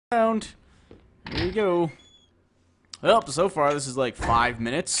Here you go. Well, so far this is like 5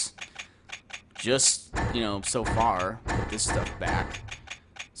 minutes. Just, so far. Put this stuff back.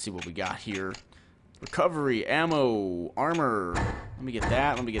 See what we got here. Recovery, ammo, armor. Let me get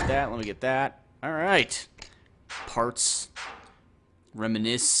that, let me get that, let me get that. Alright. Parts.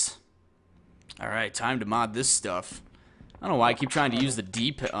 Reminisce. Alright, time to mod this stuff. I don't know why I keep trying to use the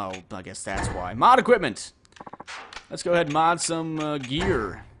deep. Oh, I guess that's why. Mod equipment. Let's go ahead and mod some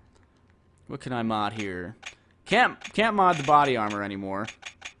gear. What can I mod here? Can't mod the body armor anymore.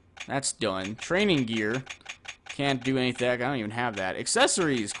 That's done. Training gear. Can't do anything. I don't even have that.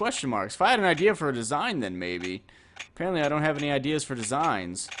 Accessories, question marks. If I had an idea for a design, then maybe. Apparently I don't have any ideas for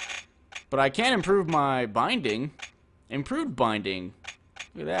designs. But I can improve my binding. Improved binding.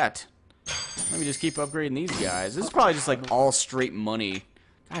 Look at that. Let me just keep upgrading these guys. This is probably just like all straight money.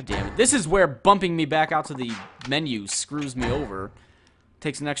 God damn it. This is where bumping me back out to the menu screws me over.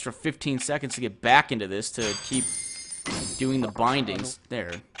 Takes an extra 15 seconds to get back into this to keep doing the bindings.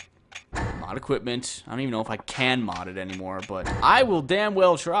 There. Mod equipment. I don't even know if I can mod it anymore, but I will damn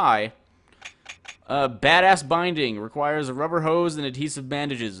well try. Badass binding. Requires a rubber hose and adhesive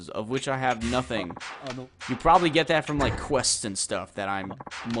bandages, of which I have nothing. You probably get that from like quests and stuff that I'm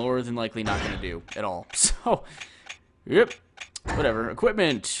more than likely not going to do at all. So, yep. Whatever.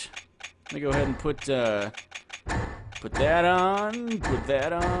 Equipment. Let me go ahead and put that on, put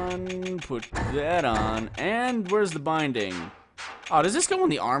that on, put that on, and where's the binding? Oh, does this go on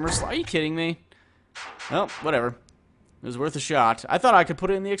the armor slot? Are you kidding me? Well, whatever. It was worth a shot. I thought I could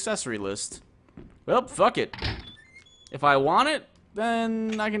put it in the accessory list. Well, fuck it. If I want it,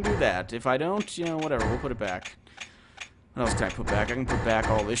 then I can do that. If I don't, whatever, we'll put it back. What else can I put back? I can put back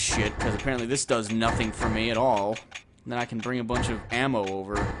all this shit, because apparently this does nothing for me at all. And then I can bring a bunch of ammo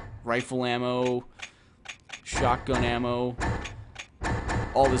over. Rifle ammo, shotgun ammo,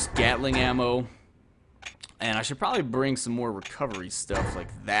 all this Gatling ammo. And I should probably bring some more recovery stuff like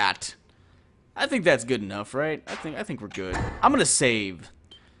that. I think that's good enough, right? I think we're good. I'm gonna save.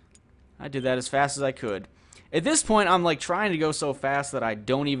 I did that as fast as I could. At this point, I'm like trying to go so fast that I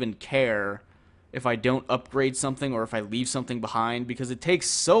don't even care if I don't upgrade something or if I leave something behind, because it takes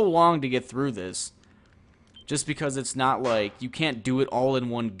so long to get through this. Just because it's not like you can't do it all in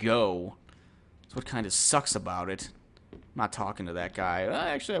one go. That's what kind of sucks about it. I'm not talking to that guy.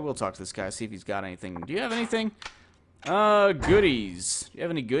 Actually, I will talk to this guy, see if he's got anything. Do you have anything? Goodies. Do you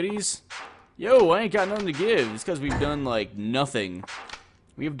have any goodies? Yo, I ain't got nothing to give. It's because we've done, like, nothing.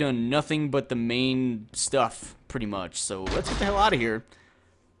 We have done nothing but the main stuff, pretty much. So, let's get the hell out of here.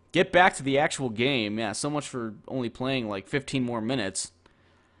 Get back to the actual game. Yeah, so much for only playing, like, 15 more minutes.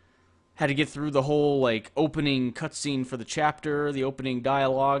 Had to get through the whole, like, opening cutscene for the chapter, the opening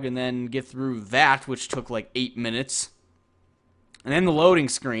dialogue, and then get through that, which took, like, 8 minutes. And then the loading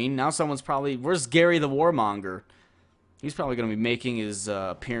screen. Now someone's probably... Where's Gary the Warmonger? He's probably going to be making his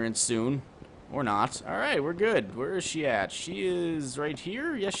appearance soon. Or not. Alright, we're good. Where is she at? She is right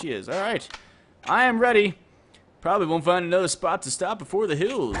here? Yes, she is. Alright. I am ready. Probably won't find another spot to stop before the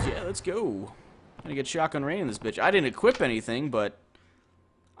hills. Yeah, let's go. I'm gonna get shotgun rain in this bitch. I didn't equip anything, but...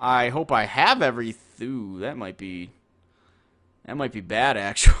 I hope I have everything. Ooh, that might be bad,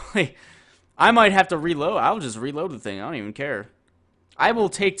 actually. I might have to reload. I'll just reload the thing. I don't even care. I will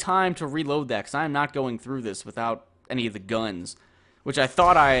take time to reload that, because I'm not going through this without any of the guns, which I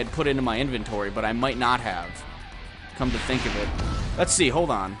thought I had put into my inventory, but I might not have, come to think of it. Let's see,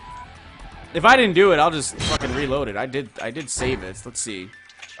 hold on. If I didn't do it, I'll just fucking reload it. I did save it. Let's see.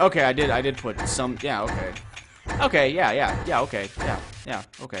 Okay, I did put some, yeah, okay. Okay, yeah, okay, yeah,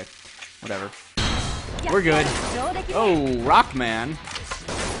 okay. Whatever. We're good. Oh, Rockman.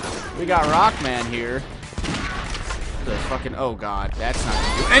 We got Rockman here. The fucking, oh god, that's not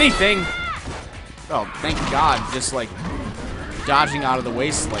gonna do anything! Oh, thank god, just like dodging out of the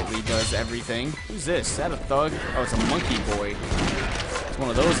way slightly does everything. Who's this? Is that a thug? Oh, it's a monkey boy. It's one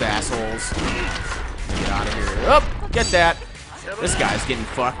of those assholes. Get out of here. Oh, get that. This guy's getting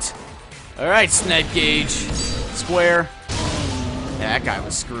fucked. Alright, Snipe Gauge. Square. Yeah, that guy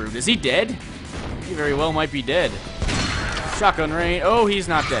was screwed. Is he dead? He very well might be dead. Shotgun rain. Oh, he's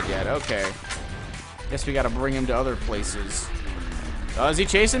not dead yet. Okay. Guess we gotta bring him to other places. Oh, is he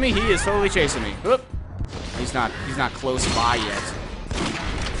chasing me? He is totally chasing me. Oop. He's not close by yet.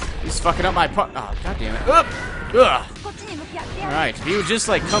 He's fucking up my oh, god damn it. Oop. Ugh. Alright, if he would just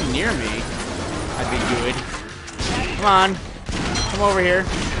like come near me, I'd be good. Come on. Come over here.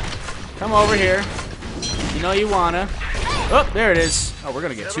 Come over here. You know you wanna. Oh, there it is. Oh, we're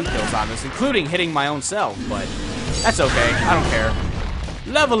gonna get 2 kills on this, including hitting my own self, but that's okay. I don't care.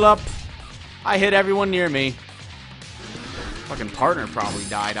 Level up. I hit everyone near me. Fucking partner probably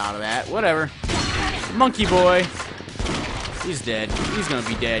died out of that. Whatever. Monkey boy. He's dead. He's gonna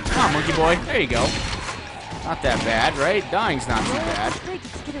be dead. Come on, monkey boy. There you go. Not that bad, right? Dying's not too bad.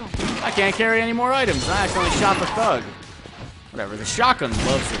 I can't carry any more items. I accidentally shot the thug. Whatever. The shotgun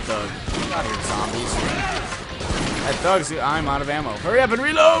loves the thug. Get out here, zombies. That thug's... I'm out of ammo. Hurry up and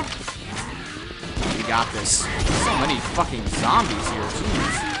reload! We got this. So many fucking zombies here.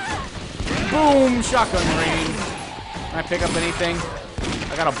 Jeez. Boom! Shotgun rain. Can I pick up anything?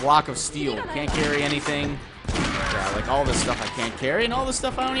 I got a block of steel. Can't carry anything. Yeah, like all this stuff I can't carry, and all this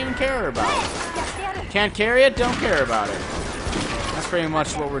stuff I don't even care about. Can't carry it, don't care about it. That's pretty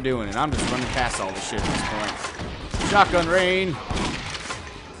much what we're doing, and I'm just running past all this shit at this point. Shotgun rain.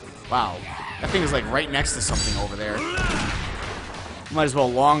 Wow. That thing is like right next to something over there. Might as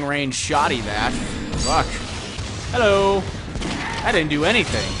well long range shotty that. Fuck. Hello. That didn't do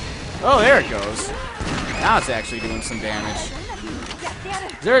anything. Oh, there it goes. Now it's actually doing some damage.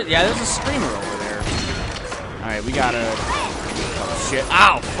 Yeah, there's a screamer over there. Alright, we gotta... Oh, shit.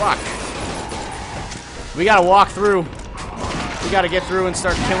 Ow, fuck. We gotta walk through. We gotta get through and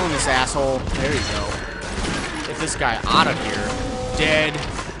start killing this asshole. There you go. Get this guy out of here. Dead.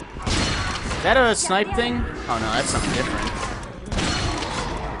 Is that a snipe thing? Oh, no, that's something different.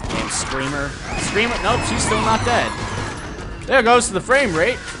 Damn screamer. Screamer. Nope, she's still not dead. There goes to the frame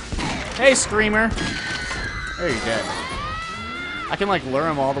rate. Hey, screamer. There, you're dead. I can, like, lure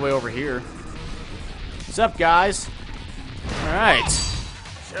him all the way over here. What's up, guys? Alright.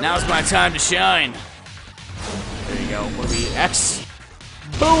 Now's my time to shine. There you go. What do we... X?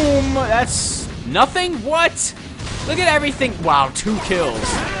 Boom! That's... nothing? What? Look at everything. Wow, 2 kills.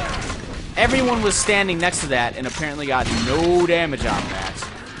 Everyone was standing next to that and apparently got no damage on that.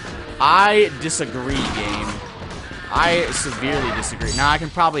 I disagree, game. I severely disagree. Now, I can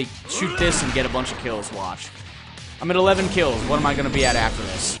probably shoot this and get a bunch of kills. Watch. I'm at 11 kills. What am I going to be at after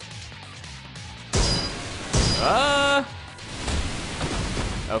this?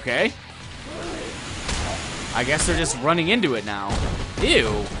 Okay. I guess they're just running into it now.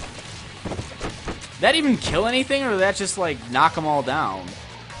 Ew. Did that even kill anything, or did that just, like, knock them all down?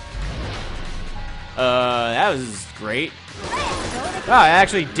 That was great. Oh, I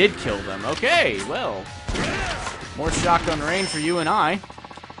actually did kill them. Okay, well. More shotgun rain for you and I.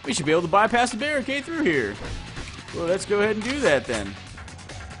 We should be able to bypass the barricade through here. Well, let's go ahead and do that then.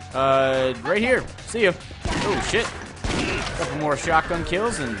 Right here. See ya. Oh, shit. A couple more shotgun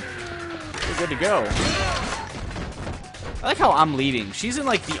kills and we're good to go. I like how I'm leading. She's in,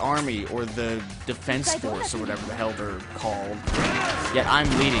 like, the army or the defense force or whatever the hell they're called. Yet I'm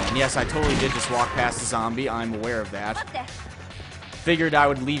leading. And yes, I totally did just walk past the zombie. I'm aware of that. Figured I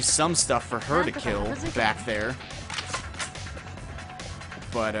would leave some stuff for her to kill back there.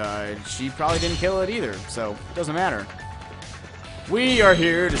 But, she probably didn't kill it either, so it doesn't matter. We are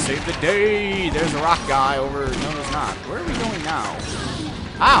here to save the day. There's a rock guy over... No, there's not. Where are we going now?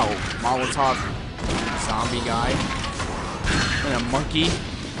 Ow! Molotov zombie guy. And a monkey.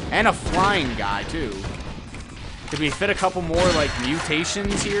 And a flying guy, too. Could we fit a couple more, like,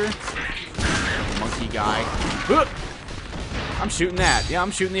 mutations here? Monkey guy. I'm shooting that. Yeah,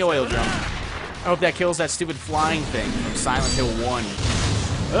 I'm shooting the oil drum. I hope that kills that stupid flying thing from Silent Hill 1.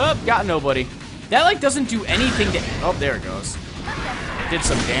 Oh, got nobody. That, like, doesn't do anything to... Oh, there it goes. Did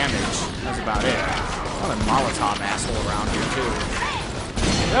some damage. That's about it. Another Molotov asshole around here, too.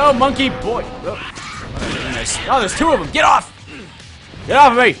 No, monkey boy. Oh, there's 2 of them. Get off! Get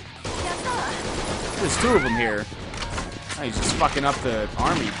off of me! There's 2 of them here. Oh, he's just fucking up the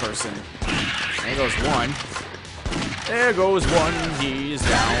army person. There goes one. There goes one. He's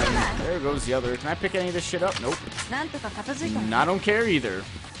down. There goes the other. Can I pick any of this shit up? Nope. I don't care either.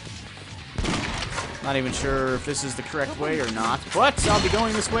 Not even sure if this is the correct way or not. But I'll be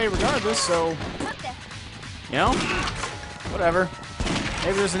going this way regardless, so... You know? Whatever.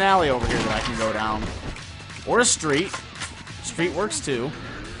 Maybe there's an alley over here that I can go down. Or a street. Street works too.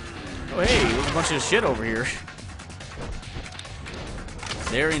 Oh, hey, there's a bunch of shit over here.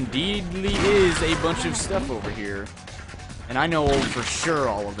 There indeedly is a bunch of stuff over here. And I know for sure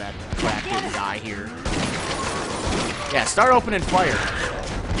all of that crap didn't die here. Yeah, start opening fire.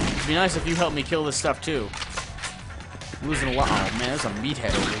 It'd be nice if you helped me kill this stuff too. I'm losing a lot. Oh man, there's a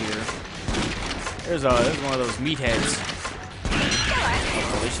meathead over here. There's one of those meatheads.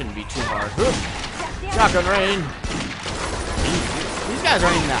 Oh, they shouldn't be too hard. Shotgun rain. These guys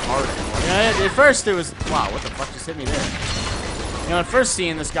aren't even that hard anymore. At first it was... Wow, what the fuck just hit me there? You know, at first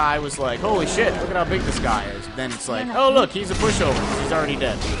seeing this guy was like, holy shit, look at how big this guy is. Then it's like, oh look, he's a pushover. He's already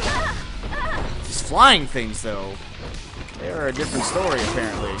dead. These flying things, though, they are a different story,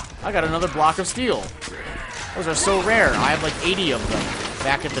 apparently. I got another block of steel. Those are so rare. I have like 80 of them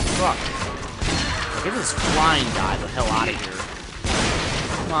back at the truck. Get this flying guy the hell out of here.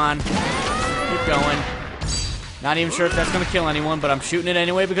 Come on. Keep going. Not even sure if that's going to kill anyone, but I'm shooting it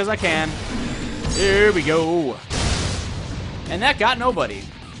anyway because I can. Here we go. And that got nobody.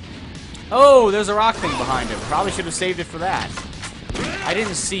 Oh, there's a rock thing behind him. Probably should have saved it for that. I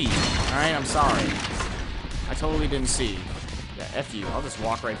didn't see. Alright, I'm sorry. I totally didn't see. Yeah, F you. I'll just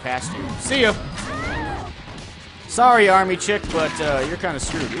walk right past you. See ya! Sorry, army chick, but you're kind of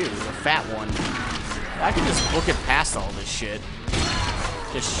screwed. Ew, there's a fat one. I can just book it past all this shit.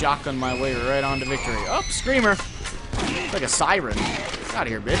 Just shotgun my way right on to victory. Oh, screamer! It's like a siren. Get out of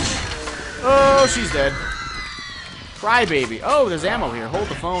here, bitch. Oh, she's dead. Crybaby. Oh, there's ammo here. Hold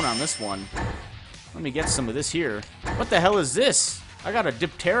the phone on this one. Let me get some of this here. What the hell is this? I got a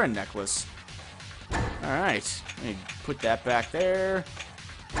Diptera necklace. Alright. Let me put that back there.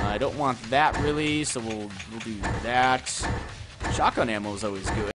 I don't want that really, so we'll do that. Shotgun ammo is always good.